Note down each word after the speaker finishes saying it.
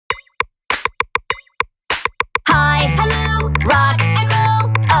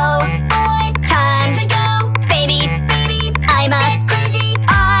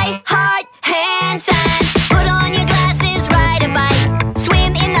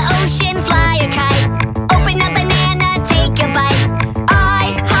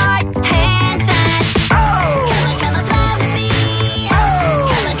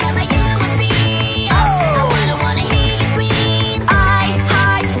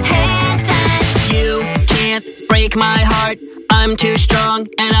heart. I'm too strong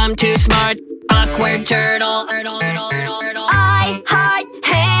and I'm too smart. Awkward turtle. I heart